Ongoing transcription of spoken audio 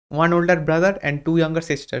One older brother and two younger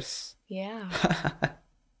sisters. Yeah.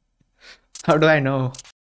 How do I know?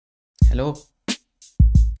 Hello,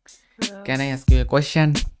 can I ask you a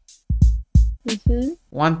question?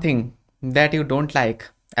 One thing that you don't like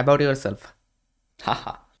about yourself.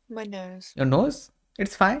 Haha. My nose. Your nose?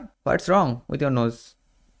 It's fine. What's wrong with your nose?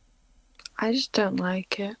 I just don't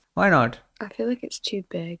like it. Why not? I feel like it's too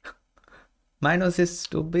big. My nose is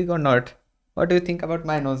too big or not? What do you think about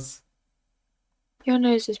my nose? Your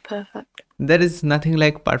nose is perfect. There is nothing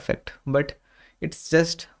like perfect, but it's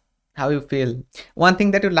just how you feel. One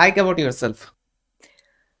thing that you like about yourself.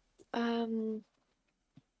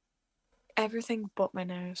 Everything but my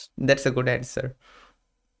nose. That's a good answer.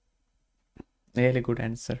 Really good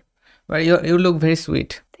answer. But you look very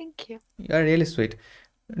sweet. Thank you. You are really sweet.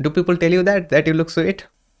 Do people tell you that you look sweet?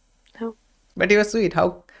 No. But you are sweet.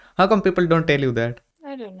 How come people don't tell you that?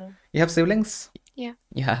 I don't know. You have siblings? Yeah.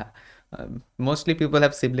 Yeah. Mostly people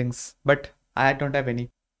have siblings, but I don't have any.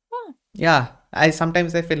 Oh. Yeah. I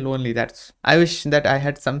sometimes I feel lonely. I wish that I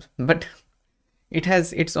had some, but it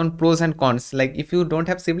has its own pros and cons. Like if you don't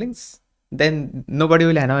have siblings, then nobody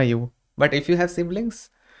will annoy you. But if you have siblings,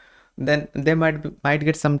 then they might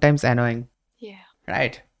get sometimes annoying. Yeah.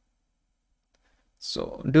 Right.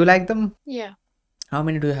 So, do you like them? Yeah. How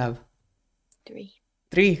many do you have? 3.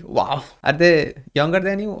 3. Wow. Are they younger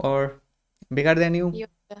than you or bigger than you?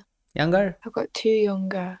 Younger. Younger? I've got 2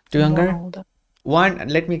 younger. 2 and younger? 1 older. One,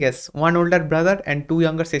 let me guess. 1 older brother and 2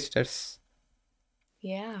 younger sisters.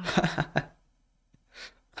 Yeah.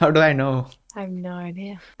 How do I know? I have no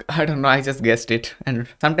idea. I don't know. I just guessed it. And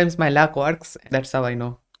sometimes my luck works. That's how I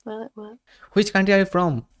know. Well, it worked. Which country are you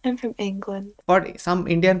from? I'm from England. For some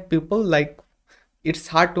Indian people, like, it's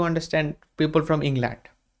hard to understand people from England.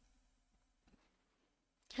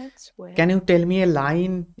 That's weird. Can you tell me a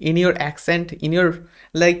line in your accent, in your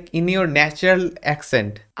natural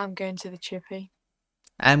accent? I'm going to the chippy.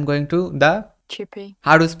 I'm going to the Chippy.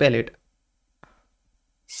 How to spell it?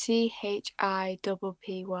 CHIPPY.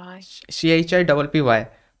 CHIPPY.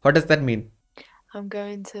 What does that mean? I'm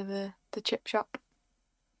going to the chip shop.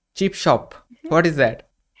 Chip shop. What is that?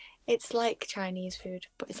 It's like Chinese food,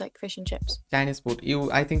 but it's like fish and chips. Chinese food.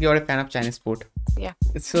 I think you're a fan of Chinese food. Yeah.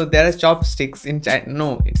 So there are chopsticks in China.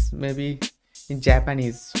 No, it's maybe in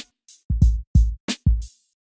Japanese.